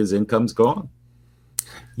 his income's gone.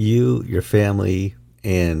 You, your family,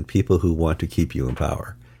 and people who want to keep you in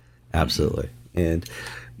power. Absolutely. And,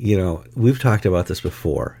 we've talked about this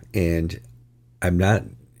before, and I'm not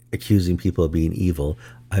accusing people of being evil.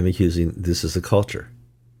 I'm accusing this is the culture.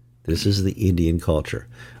 This is the Indian culture.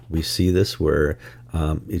 We see this where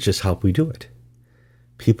it's just how we do it.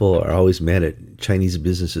 People are always mad at Chinese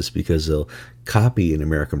businesses because they'll copy an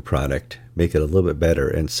American product, make it a little bit better,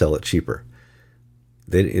 and sell it cheaper.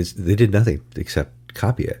 They did nothing except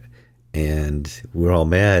copy it. And we're all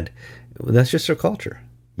mad. Well, that's just their culture.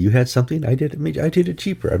 You had something, I did it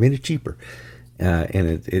cheaper. I made it cheaper.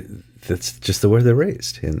 And that's just the way they're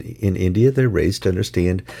raised. And in India, they're raised to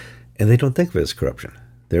understand, and they don't think of it as corruption.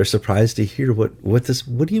 They're surprised to hear what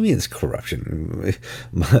do you mean it's corruption?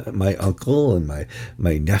 My uncle and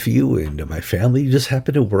my nephew and my family just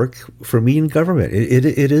happen to work for me in government. It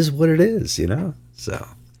is what it is,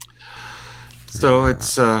 So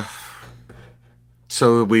it's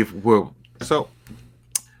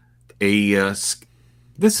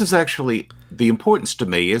this is actually the importance to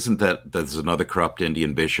me isn't that there's another corrupt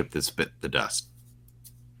Indian bishop that's bit the dust.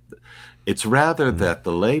 It's rather that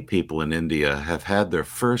the lay people in India have had their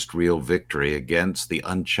first real victory against the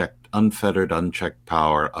unfettered, unchecked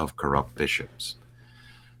power of corrupt bishops.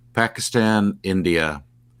 Pakistan, India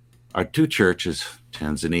are two churches,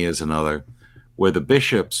 Tanzania is another, where the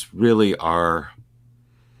bishops really are,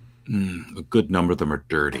 a good number of them are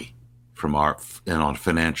dirty from in a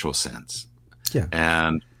financial sense. Yeah.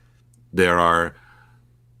 And there are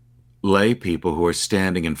lay people who are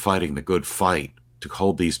standing and fighting the good fight to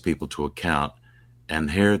hold these people to account,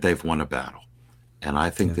 and here they've won a battle. And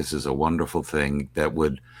I think this is a wonderful thing that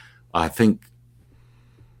would, I think,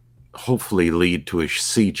 hopefully lead to a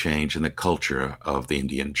sea change in the culture of the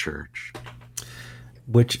Indian church.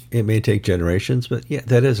 Which it may take generations, but yeah,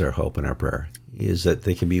 that is our hope and our prayer, is that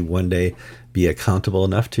they can be one day be accountable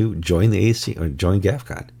enough to join the AC or join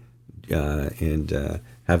GAFCON and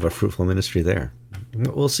have a fruitful ministry there.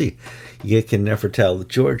 We'll see. You can never tell.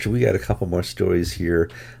 George, we got a couple more stories here.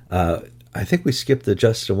 I think we skipped the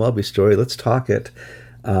Justin Welby story. Let's talk it.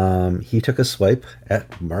 He took a swipe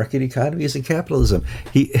at market economies and capitalism.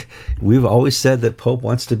 We've always said that Pope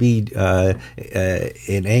wants to be an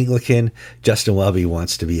Anglican. Justin Welby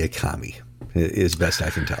wants to be a commie, is best I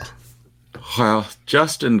can tell. Well,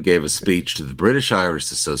 Justin gave a speech to the British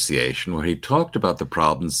Irish Association where he talked about the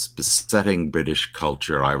problems besetting British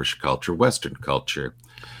culture, Irish culture, Western culture.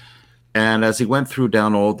 And as he went through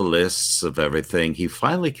down all the lists of everything, he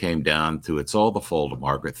finally came down to it's all the fault of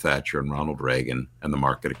Margaret Thatcher and Ronald Reagan and the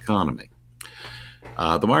market economy.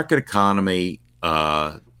 The market economy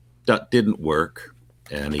didn't work,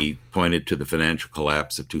 and he pointed to the financial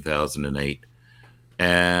collapse of 2008.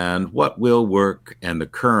 And what will work and the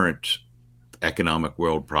current economic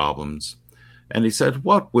world problems. And he said,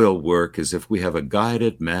 what will work is if we have a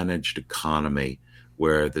guided, managed economy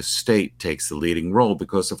where the state takes the leading role,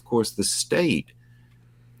 because, of course, the state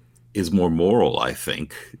is more moral, I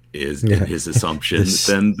think, is in his assumption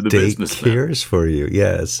than the businessman. Cares for you,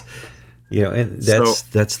 yes. And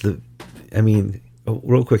that's I mean,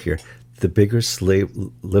 real quick here, the biggest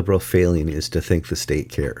liberal failing is to think the state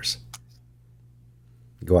cares.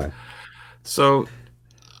 Go on. So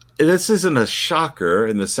this isn't a shocker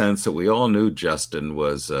in the sense that we all knew Justin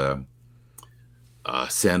was a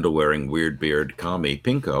sandal-wearing, weird-beard commie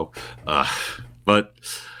pinko. But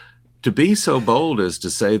to be so bold as to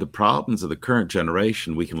say the problems of the current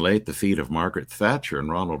generation we can lay at the feet of Margaret Thatcher and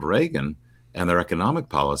Ronald Reagan and their economic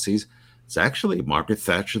policies, it's actually Margaret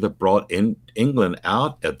Thatcher that brought Britain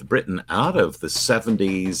out of the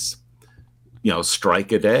 70s,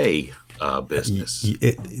 strike a day business.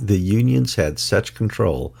 The unions had such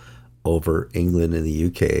control over England and the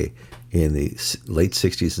UK in the late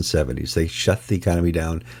 60s and 70s. They shut the economy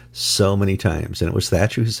down so many times. And it was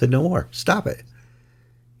Thatcher who said, no more, stop it.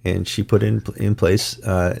 And she put in place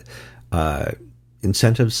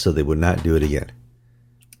incentives so they would not do it again.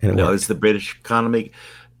 And it's the British economy.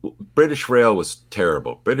 British Rail was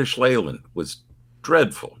terrible. British Leyland was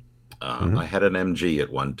dreadful. I had an MG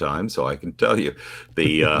at one time, so I can tell you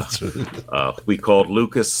we called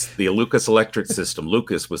Lucas the Lucas electric system.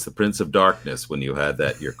 Lucas was the Prince of Darkness when you had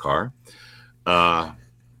that in your car.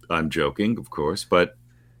 I'm joking, of course, but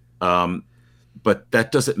that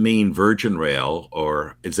doesn't mean Virgin Rail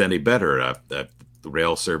or is any better. The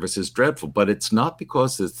rail service is dreadful, but it's not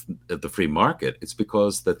because it's the free market. It's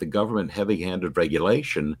because that the government heavy-handed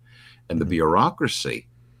regulation and the bureaucracy.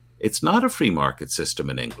 It's not a free market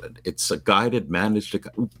system in England. It's a guided, managed.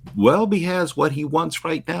 Welby has what he wants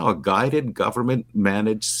right now, a guided,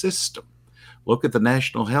 government-managed system. Look at the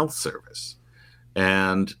National Health Service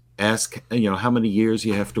and ask, how many years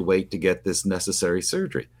you have to wait to get this necessary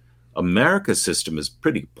surgery. America's system is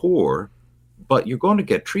pretty poor, but you're going to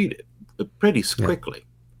get treated pretty quickly.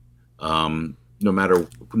 No matter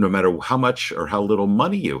how much or how little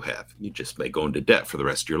money you have, you just may go into debt for the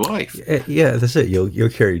rest of your life. Yeah, that's it. You'll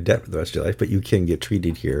carry debt for the rest of your life, but you can get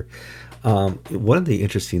treated here. One of the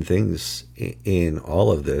interesting things in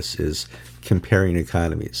all of this is comparing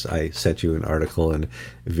economies. I sent you an article and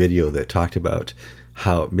video that talked about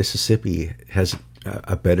how Mississippi has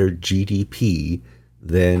a better GDP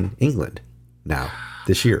than England now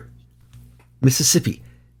this year. Mississippi.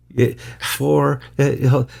 We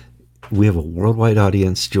have a worldwide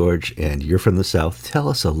audience, George, and you're from the South. Tell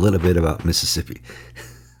us a little bit about Mississippi.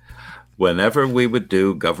 Whenever we would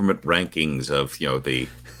do government rankings of,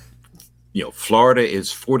 Florida is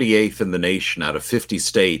 48th in the nation out of 50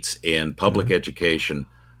 states in public education,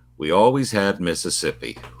 we always had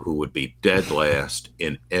Mississippi, who would be dead last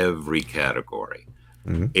in every category.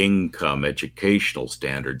 Income, educational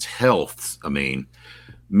standards, health. I mean,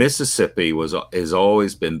 Mississippi has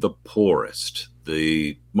always been the poorest,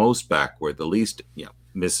 the most backward, the least.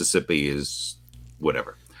 Mississippi is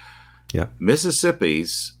whatever. Yeah,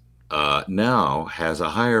 Mississippi's now has a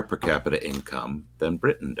higher per capita income than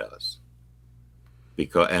Britain does,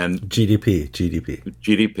 and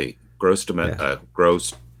GDP, gross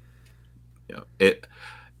gross.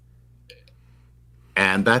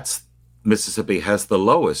 And that's. Mississippi has the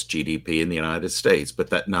lowest GDP in the United States,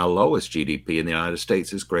 but that now lowest GDP in the United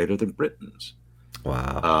States is greater than Britain's.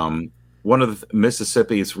 Wow. One of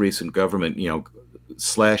Mississippi's recent government,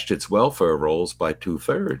 slashed its welfare rolls by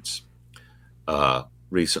 2/3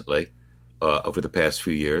 recently over the past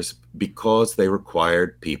few years because they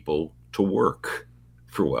required people to work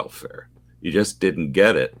for welfare. You just didn't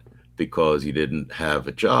get it because you didn't have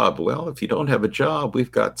a job. Well, if you don't have a job,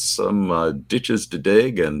 we've got some ditches to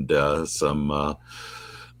dig and some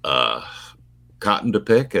cotton to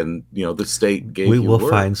pick, and the state gave you work. We will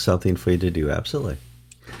find something for you to do, absolutely.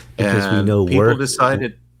 Because and we know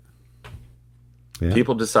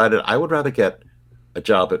people decided I would rather get a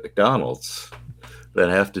job at McDonald's than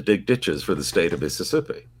have to dig ditches for the state of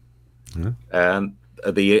Mississippi. And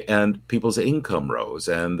people's income rose,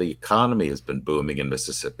 and the economy has been booming in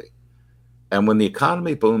Mississippi. And when the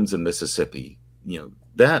economy booms in Mississippi,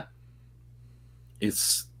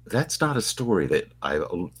 that's not a story that I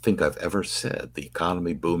think I've ever said, the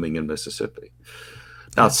economy booming in Mississippi.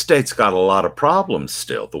 Now, the state's got a lot of problems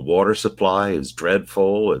still. The water supply is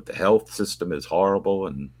dreadful, the health system is horrible,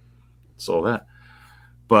 and so that.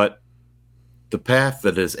 But the path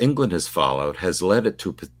that England has followed has led it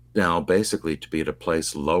to now basically to be at a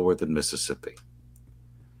place lower than Mississippi.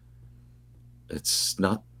 It's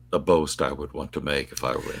not a boast I would want to make if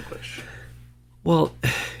I were English. Well,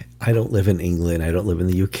 I don't live in England. I don't live in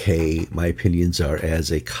the UK. My opinions are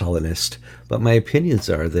as a colonist, but my opinions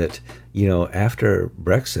are that after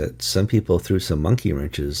Brexit, some people threw some monkey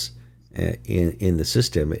wrenches in the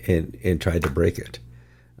system and tried to break it.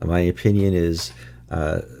 My opinion is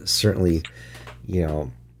certainly, you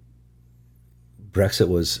know, Brexit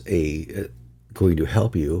was a going to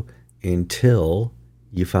help you until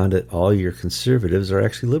you found that all your conservatives are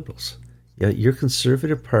actually liberals. Yeah, your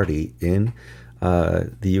conservative party in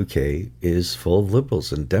the UK is full of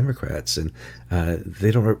liberals and Democrats, and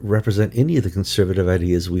they don't represent any of the conservative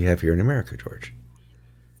ideas we have here in America, George.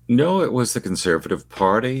 No, it was the conservative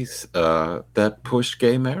parties that pushed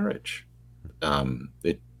gay marriage.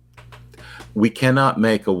 It We cannot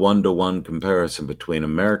make a one-to-one comparison between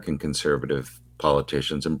American conservative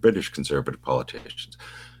politicians and British conservative politicians.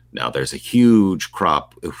 Now, there's a huge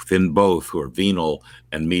crop within both who are venal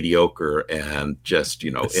and mediocre and just,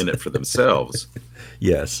 in it for themselves.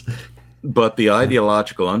 Yes. But the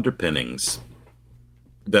ideological underpinnings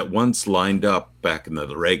that once lined up back in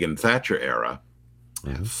the Reagan-Thatcher era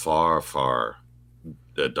have far, far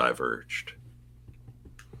diverged.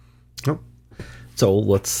 Oh. So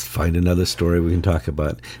let's find another story we can talk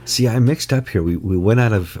about. See, I mixed up here. We went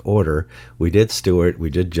out of order. We did Stewart.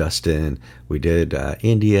 We did Justin. We did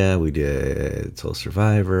India. We did Soul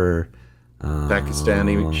Survivor.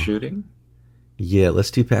 Pakistani shooting? Yeah,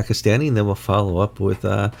 let's do Pakistani, and then we'll follow up with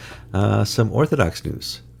some Orthodox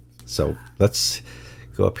news. So let's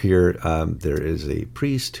go up here. There is a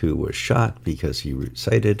priest who was shot because he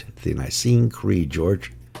recited the Nicene Creed,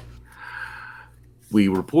 George. We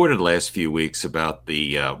reported last few weeks about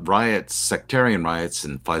the sectarian riots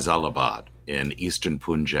in Faisalabad in eastern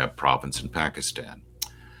Punjab province in Pakistan,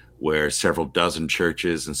 where several dozen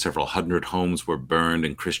churches and several hundred homes were burned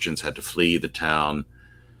and Christians had to flee the town.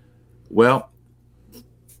 Well,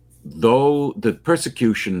 though the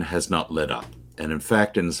persecution has not let up, and in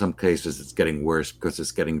fact, in some cases, it's getting worse because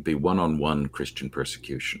it's getting to be one-on-one Christian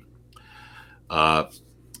persecution.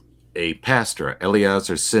 A pastor,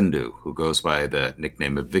 Eliezer Sindhu, who goes by the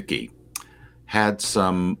nickname of Vicky, had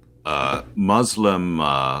some Muslim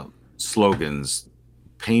slogans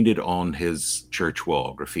painted on his church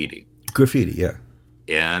wall, graffiti. Graffiti, yeah.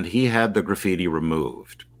 And he had the graffiti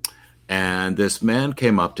removed. And this man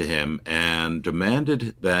came up to him and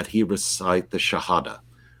demanded that he recite the Shahada,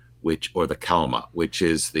 or the Kalma, which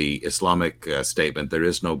is the Islamic statement, there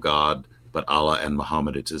is no God but Allah and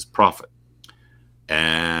Muhammad is his prophet.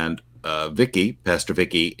 And Pastor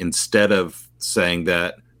Vicky, instead of saying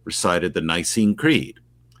that, recited the Nicene Creed.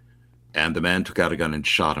 And the man took out a gun and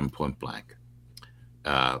shot him point blank.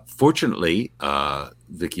 Fortunately,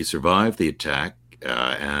 Vicky survived the attack,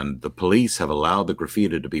 and the police have allowed the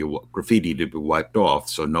graffiti to be wiped off,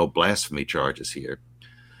 so no blasphemy charges here.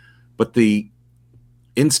 But the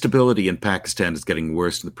instability in Pakistan is getting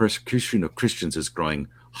worse, and the persecution of Christians is growing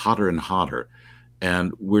hotter and hotter.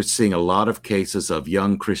 And we're seeing a lot of cases of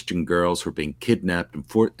young Christian girls who are being kidnapped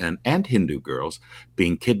and Hindu girls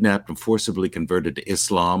being kidnapped and forcibly converted to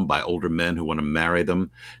Islam by older men who want to marry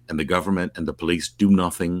them, and the government and the police do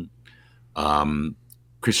nothing.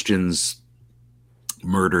 Christians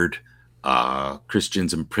murdered,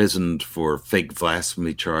 Christians imprisoned for fake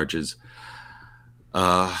blasphemy charges.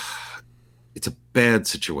 It's a bad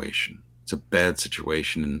situation. It's a bad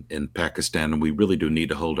situation in Pakistan, and we really do need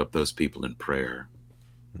to hold up those people in prayer.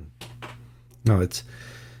 No, it's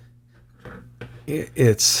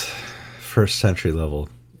first century level.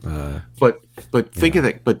 But think of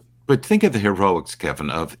it. But think of the heroics,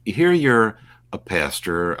 Kevin. Of here, you're a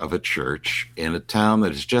pastor of a church in a town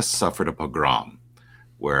that has just suffered a pogrom,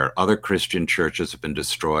 where other Christian churches have been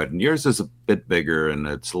destroyed, and yours is a bit bigger and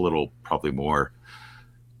it's a little probably more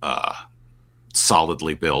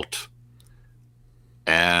solidly built.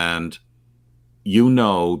 And you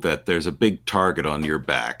know that there's a big target on your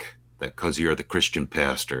back because you're the Christian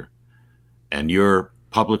pastor, and you're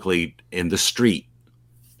publicly in the street,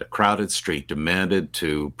 the crowded street, demanded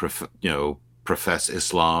to profess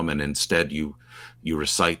Islam, and instead you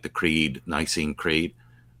recite the creed, Nicene Creed.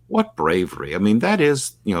 What bravery! I mean, that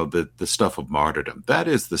is the stuff of martyrdom. That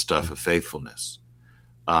is the stuff of faithfulness.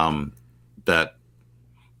 That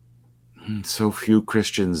so few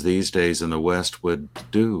Christians these days in the West would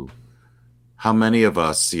do. How many of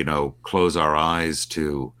us, close our eyes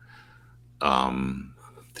to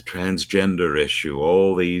the transgender issue,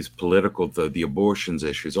 all these political, the abortions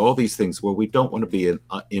issues, all these things where we don't want to be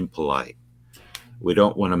impolite. We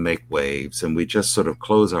don't want to make waves, and we just sort of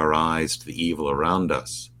close our eyes to the evil around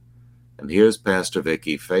us. And here's Pastor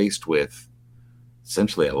Vicky faced with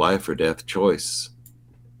essentially a life or death choice.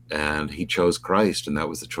 And he chose Christ, and that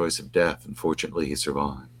was the choice of death. And fortunately, he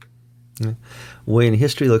survived. Yeah. When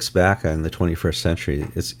history looks back on the 21st century,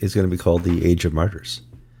 it's going to be called the Age of Martyrs.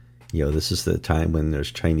 This is the time when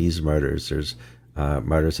there's Chinese martyrs, there's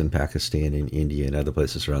martyrs in Pakistan and India and other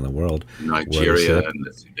places around the world. Nigeria and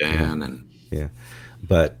the Sudan. Yeah, and yeah.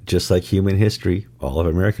 But just like human history, all of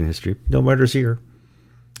American history, no martyrs here.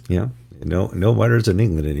 No martyrs in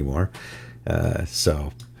England anymore.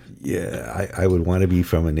 So, yeah, I would want to be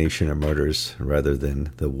from a nation of martyrs rather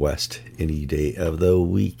than the West any day of the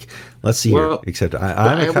week. Let's see here. Except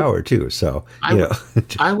I'm a coward too, so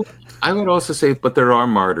I would also say, but there are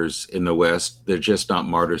martyrs in the West. They're just not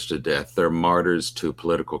martyrs to death. They're martyrs to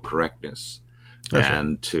political correctness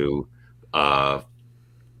and to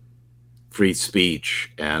free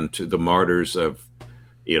speech, and to the martyrs of,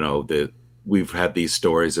 we've had these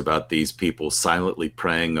stories about these people silently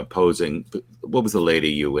praying, opposing. What was the lady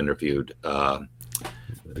you interviewed?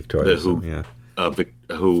 Victoria,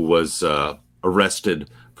 who was arrested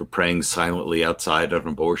for praying silently outside of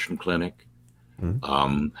an abortion clinic.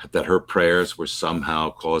 That her prayers were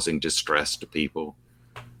somehow causing distress to people.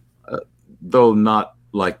 Though not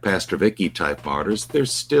like Pastor Vicky type martyrs, they're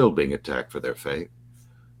still being attacked for their faith.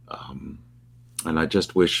 And I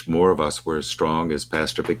just wish more of us were as strong as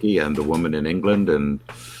Pastor Vicky and the woman in England and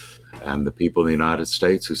the people in the United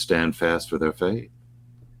States who stand fast for their faith.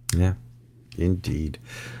 Yeah, indeed.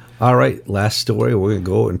 All right, last story. We're going to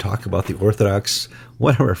go and talk about the Orthodox,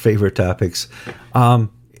 one of our favorite topics.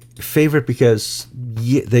 Favorite because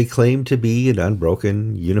they claim to be an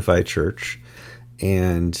unbroken, unified church.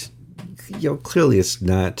 And, clearly it's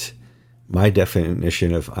not my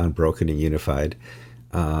definition of unbroken and unified.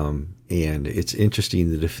 And it's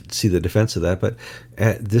interesting to see the defense of that. But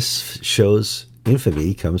this show's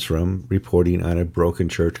infamy comes from reporting on a broken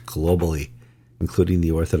church globally, including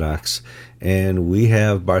the Orthodox. And we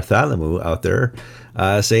have Bartholomew out there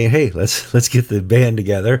saying, hey, let's get the band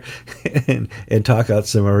together and talk out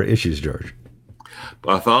some of our issues, George.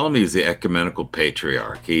 Bartholomew is the ecumenical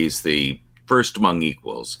patriarch. He's the first among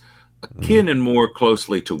equals, akin and more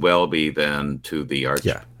closely to Welby than to the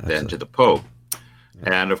than to the Pope.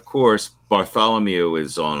 And of course, Bartholomew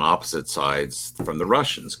is on opposite sides from the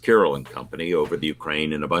Russians, Kirill and company, over the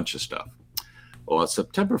Ukraine and a bunch of stuff. Well, on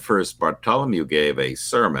September 1st, Bartholomew gave a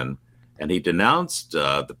sermon, and he denounced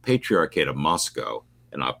the Patriarchate of Moscow,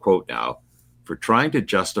 and I'll quote now, for trying to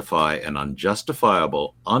justify an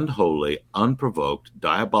unjustifiable, unholy, unprovoked,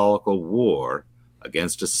 diabolical war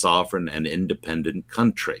against a sovereign and independent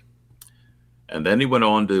country. And then he went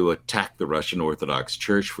on to attack the Russian Orthodox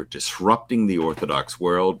Church for disrupting the Orthodox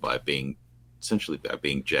world by being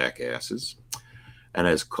jackasses, and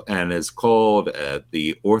has called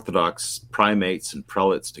the Orthodox primates and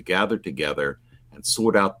prelates to gather together and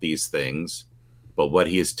sort out these things. But what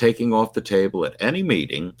he is taking off the table at any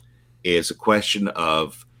meeting is a question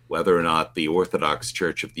of whether or not the Orthodox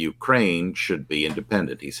Church of the Ukraine should be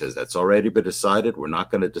independent. He says that's already been decided. We're not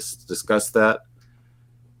going to discuss that.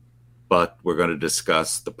 But we're going to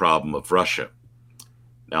discuss the problem of Russia.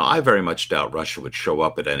 Now, I very much doubt Russia would show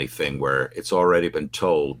up at anything where it's already been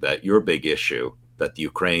told that your big issue, that the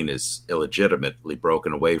Ukraine is illegitimately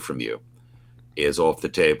broken away from you, is off the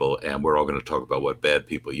table, and we're all going to talk about what bad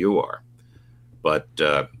people you are. But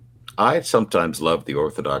I sometimes love the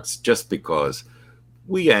Orthodox just because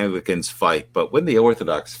we Anglicans fight, but when the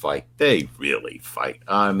Orthodox fight, they really fight.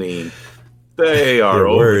 I mean, they are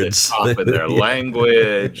over the top in their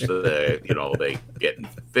language. They get in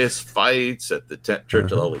fist fights at the Church of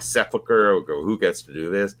the Holy Sepulchre. Or go, who gets to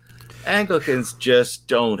do this? Anglicans just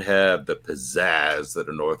don't have the pizzazz that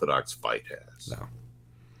an Orthodox fight has.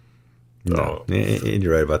 No, and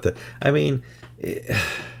you're right about that. I mean,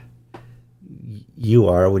 you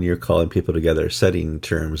are, when you're calling people together, setting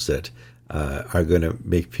terms that are going to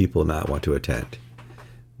make people not want to attend.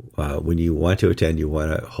 When you want to attend, you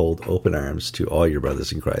want to hold open arms to all your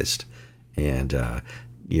brothers in Christ, and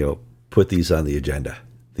put these on the agenda,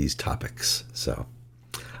 these topics. So,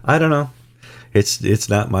 I don't know. It's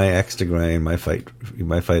not my axe to grind. My fight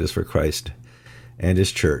is for Christ and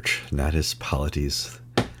His church, not His polities.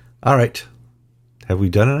 All right. Have we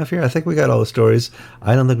done enough here? I think we got all the stories.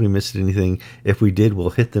 I don't think we missed anything. If we did,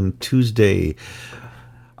 we'll hit them Tuesday.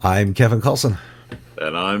 I'm Kevin Coulson.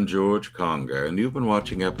 And I'm George Conger, and you've been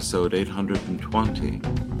watching episode 820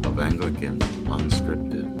 of Anglican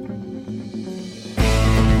Unscripted.